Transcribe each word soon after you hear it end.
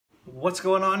What's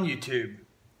going on, YouTube?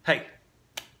 Hey,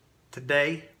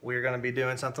 today we're going to be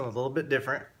doing something a little bit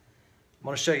different. I'm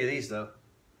going to show you these though.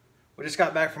 We just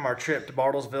got back from our trip to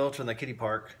Bartlesville to the kiddie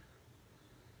park.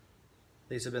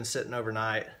 These have been sitting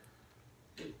overnight.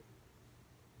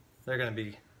 They're going to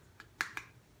be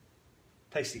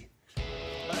tasty.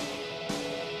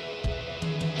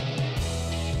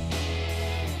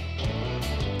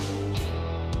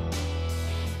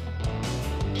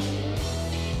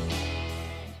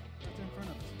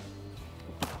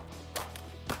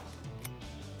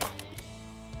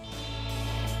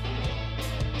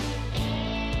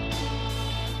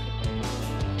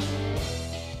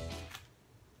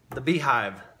 The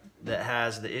beehive that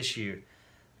has the issue.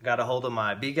 I got a hold of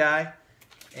my bee guy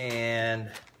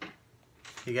and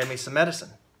he gave me some medicine.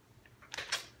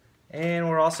 And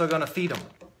we're also going to feed them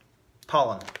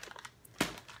pollen.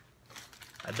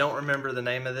 I don't remember the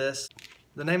name of this.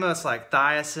 The name of it's like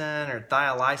thiacin or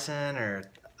thialysin or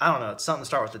I don't know. It's something to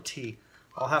start with a T.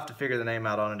 I'll have to figure the name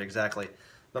out on it exactly.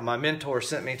 But my mentor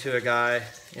sent me to a guy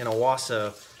in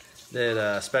Owasso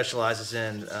that specializes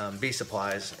in bee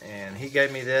supplies, and he gave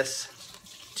me this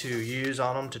to use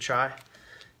on them to try.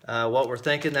 What we're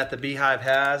thinking that the beehive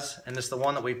has, and it's the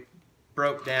one that we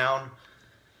broke down.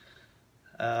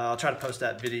 I'll try to post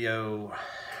that video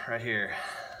right here.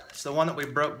 It's the one that we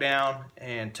broke down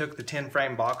and took the 10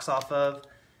 frame box off of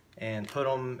and put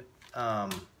them, I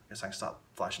guess I can stop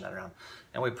flashing that around.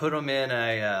 And we put them in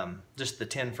a, just the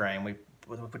 10 frame. We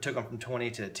took them from 20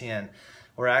 to 10.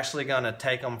 We're actually going to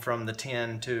take them from the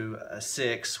 10 to a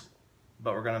 6,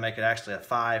 but we're going to make it actually a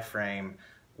 5 frame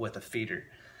with a feeder.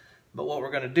 But what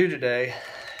we're going to do today,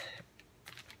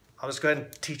 I'll just go ahead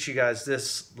and teach you guys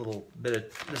this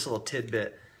little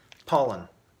tidbit. Pollen.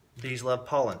 Bees love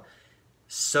pollen.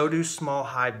 So do small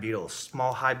hive beetles.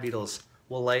 Small hive beetles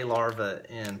will lay larvae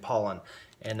in pollen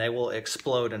and they will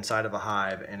explode inside of a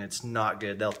hive, and it's not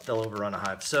good. They'll overrun a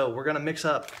hive. So we're going to mix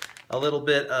up a little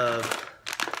bit of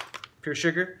pure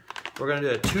sugar. We're going to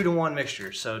do a 2-to-1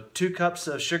 mixture. So 2 cups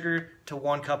of sugar to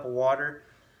 1 cup of water.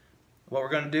 What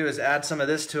we're going to do is add some of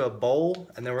this to a bowl,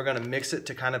 and then we're going to mix it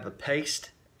to kind of a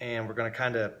paste, and we're going to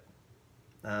kind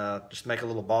of just make a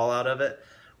little ball out of it.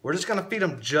 We're just going to feed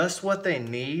them just what they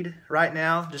need right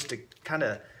now, just to kind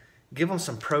of give them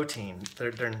some protein.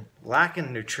 They're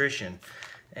lacking nutrition,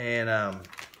 and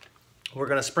we're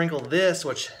going to sprinkle this,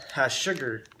 which has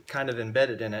sugar kind of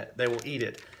embedded in it. They will eat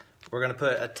it. We're going to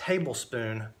put a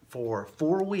tablespoon for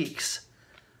 4 weeks.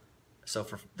 So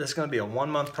this is going to be a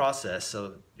 1-month process.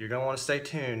 So you're going to want to stay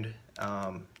tuned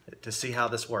to see how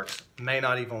this works. May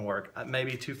not even work. It may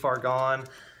be too far gone.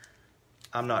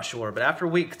 I'm not sure. But after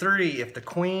week 3, if the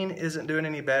queen isn't doing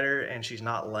any better and she's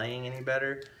not laying any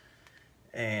better,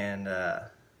 and the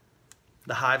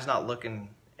hive's not looking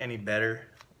any better,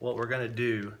 what we're going to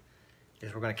do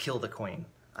is we're going to kill the queen.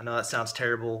 I know that sounds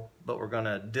terrible, but we're going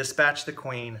to dispatch the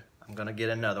queen. I'm going to get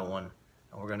another one,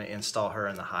 and we're going to install her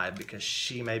in the hive because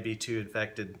she may be too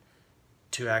infected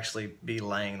to actually be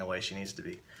laying the way she needs to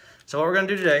be. So what we're going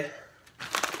to do today,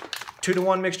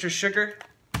 2-to-1 mixture sugar.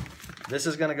 This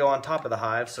is going to go on top of the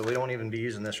hive, so we don't even be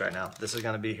using this right now. This is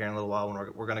going to be here in a little while when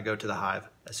we're going to go to the hive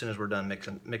as soon as we're done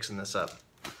mixing this up.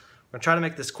 We're going to try to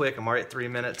make this quick. I'm already at 3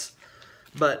 minutes,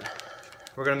 but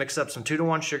we're going to mix up some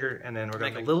 2-to-1 sugar, and then we're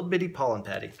going to make a little bitty pollen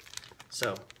patty.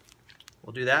 So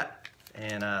we'll do that,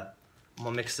 and I'm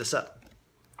going to mix this up.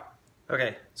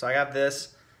 Okay, so I got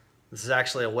this. This is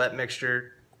actually a wet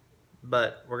mixture,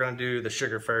 but we're going to do the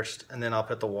sugar first, and then I'll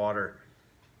put the water.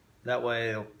 That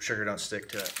way the sugar don't stick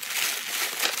to it.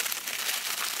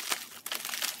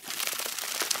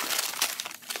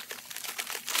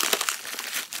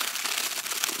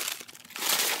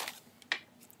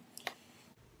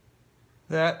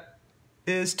 That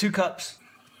is 2 cups.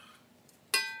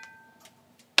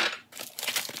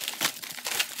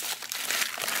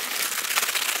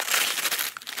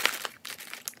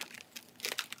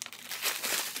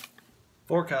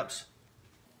 Four cups.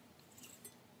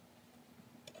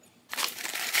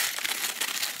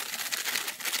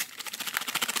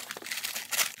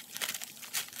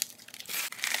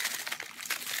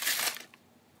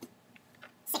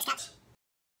 So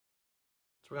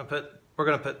we're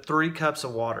gonna put 3 cups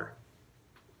of water.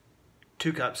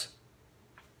 2 cups.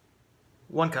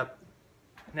 1 cup.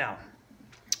 Now,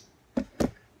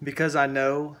 because I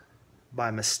know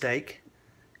by mistake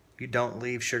you don't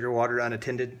leave sugar water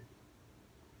unattended.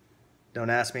 Don't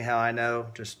ask me how I know,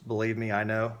 just believe me, I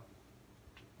know.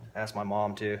 Ask my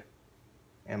mom too,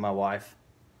 and my wife.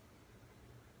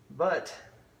 But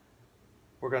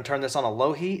we're going to turn this on a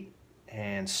low heat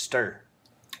and stir.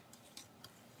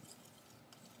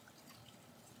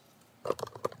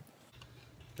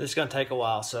 This is gonna take a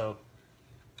while, so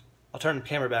I'll turn the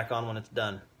camera back on when it's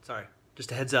done. Sorry,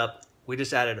 just a heads up, we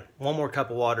just added 1 more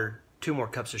cup of water, 2 more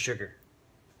cups of sugar.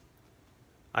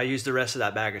 I used the rest of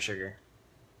that bag of sugar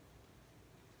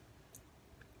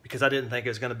because I didn't think it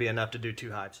was gonna be enough to do 2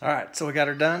 hives. All right, so we got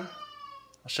her done.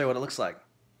 I'll show you what it looks like.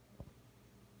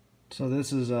 So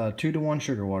this is 2 to 1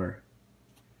 sugar water.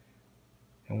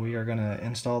 And we are gonna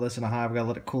install this in a hive. We gotta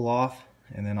let it cool off,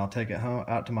 and then I'll take it home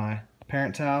out to my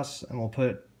parents' house, and we'll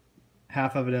put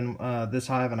half of it in this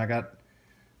hive, and I got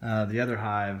the other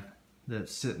hive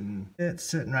that's sitting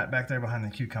right back there behind the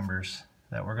cucumbers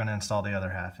that we're gonna install the other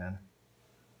half in.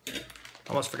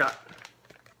 Almost forgot.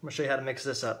 I'm gonna show you how to mix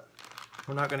this up.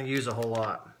 We're not gonna use a whole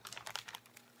lot.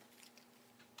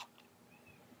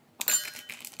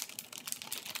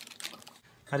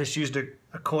 I just used a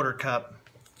 1/4 cup.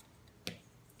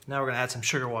 Now we're gonna add some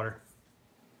sugar water.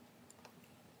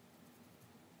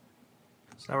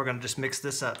 So now we're gonna just mix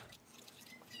this up.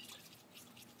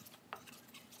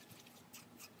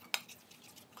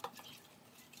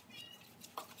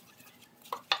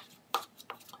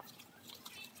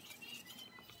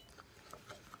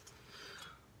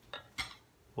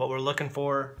 What we're looking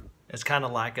for is kind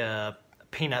of like a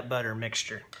peanut butter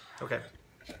mixture. Okay.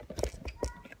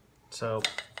 So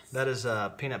that is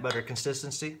a peanut butter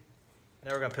consistency.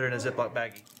 Now we're gonna put it in a Ziploc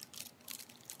baggie.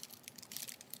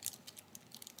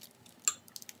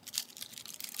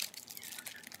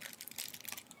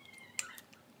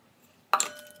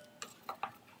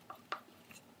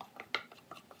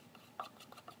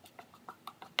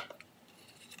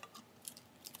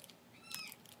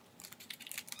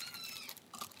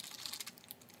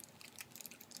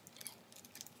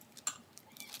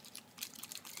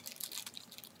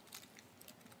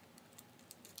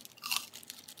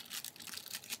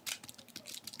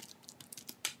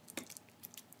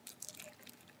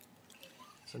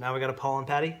 So now we got a pollen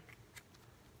patty.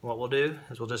 What we'll do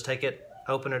is we'll just take it,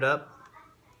 open it up,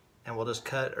 and we'll just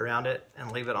cut around it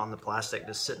and leave it on the plastic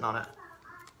just sitting on it.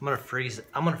 I'm gonna freeze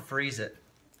it.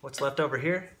 What's left over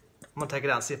here, I'm gonna take it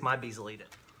out and see if my bees will eat it.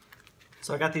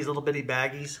 So I got these little bitty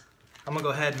baggies. I'm gonna go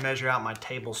ahead and measure out my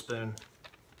tablespoon.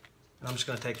 And I'm just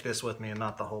gonna take this with me and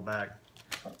not the whole bag.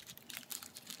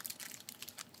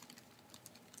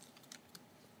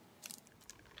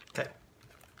 Okay,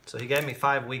 so he gave me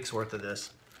 5 weeks worth of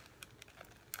this.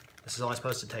 This is only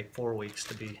supposed to take 4 weeks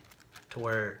to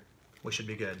where we should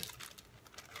be good.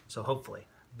 So hopefully.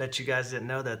 Bet you guys didn't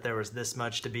know that there was this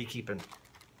much to beekeeping.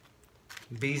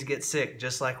 Bees get sick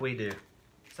just like we do.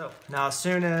 So now as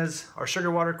soon as our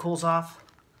sugar water cools off,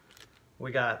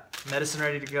 we got medicine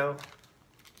ready to go,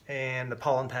 and the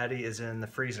pollen patty is in the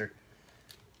freezer.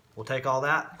 We'll take all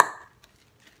that,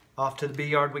 off to the bee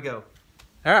yard we go.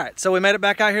 All right, so we made it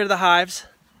back out here to the hives.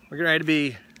 We're getting ready to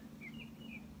be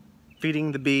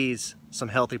feeding the bees some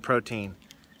healthy protein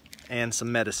and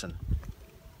some medicine.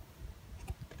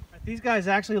 These guys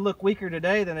actually look weaker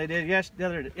today than they did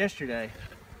yesterday.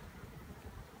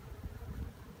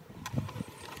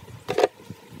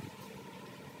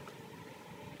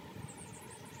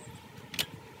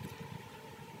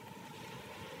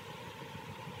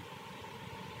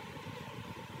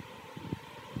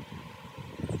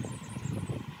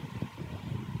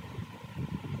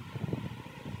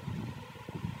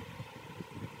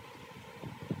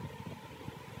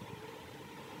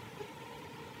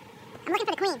 I'm looking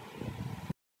for the queen.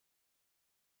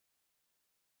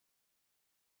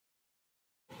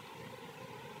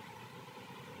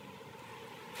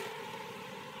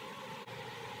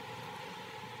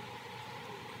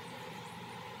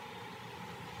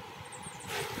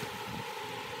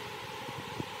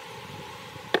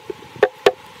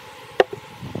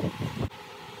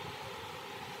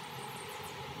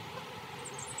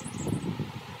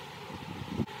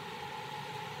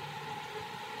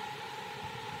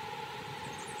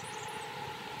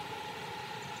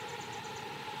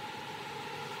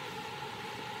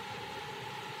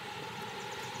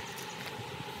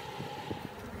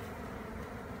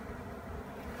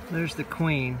 There's the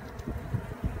queen,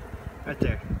 right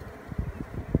there.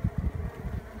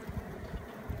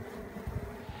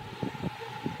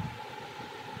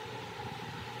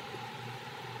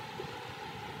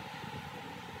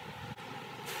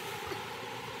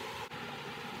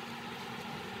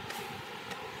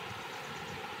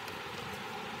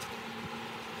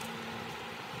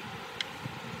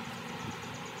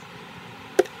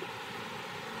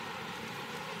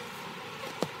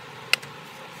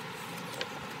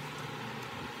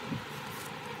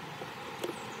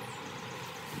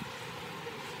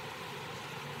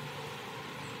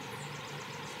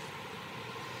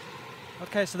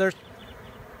 Okay, so there's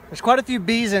quite a few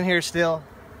bees in here still.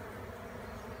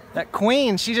 That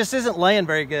queen, she just isn't laying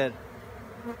very good.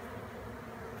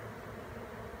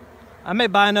 I may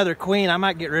buy another queen. I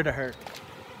might get rid of her.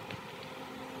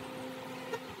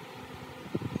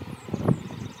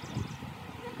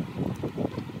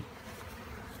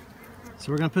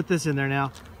 So we're gonna put this in there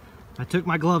now. I took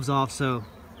my gloves off, so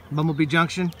Bumblebee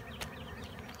Junction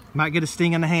might get a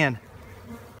sting in the hand.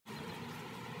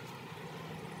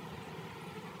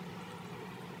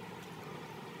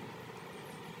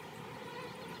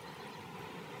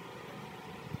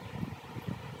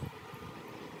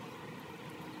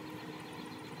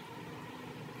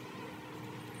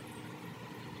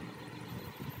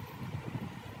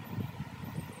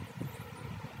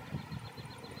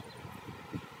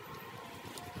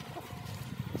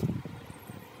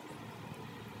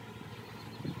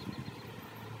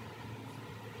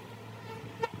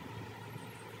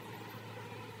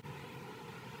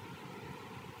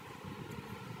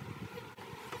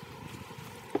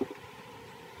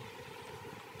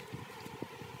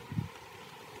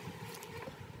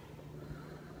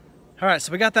 All right,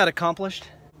 so we got that accomplished.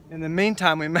 In the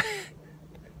meantime,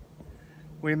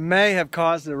 we may have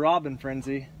caused a robin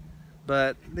frenzy,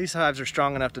 but these hives are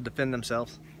strong enough to defend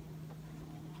themselves.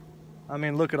 I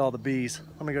mean, look at all the bees.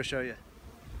 Let me go show you.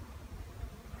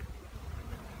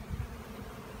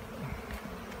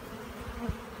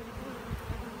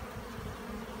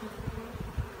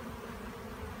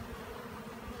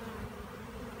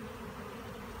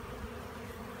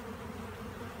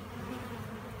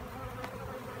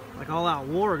 Like all out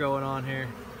war going on here.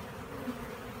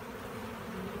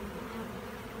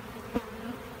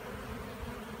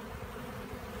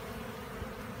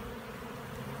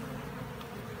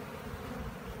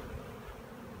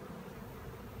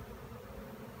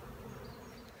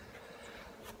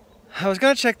 I was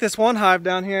gonna check this one hive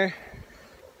down here,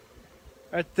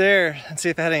 right there, and see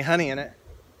if it had any honey in it.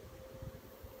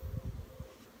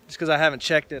 Just because I haven't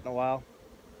checked it in a while.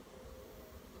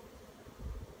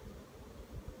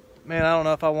 Man, I don't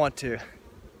know if I want to. I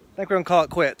think we're gonna call it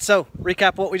quits. So,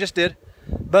 recap what we just did.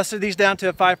 Busted these down to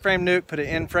a 5-frame nuke, put an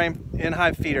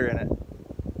in-hive feeder in it.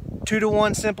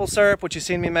 2-to-1 simple syrup, which you've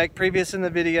seen me make previous in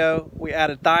the video. We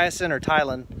added thiacin or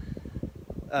Tylen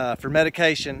for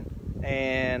medication,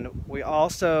 and we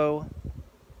also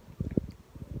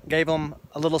gave them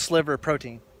a little sliver of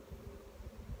protein.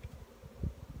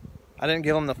 I didn't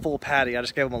give them the full patty, I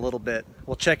just gave them a little bit.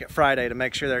 We'll check it Friday to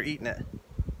make sure they're eating it.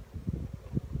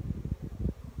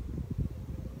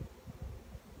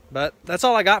 But that's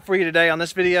all I got for you today on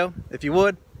this video. If you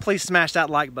would, please smash that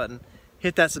like button,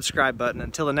 hit that subscribe button.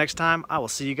 Until the next time, I will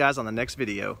see you guys on the next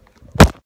video.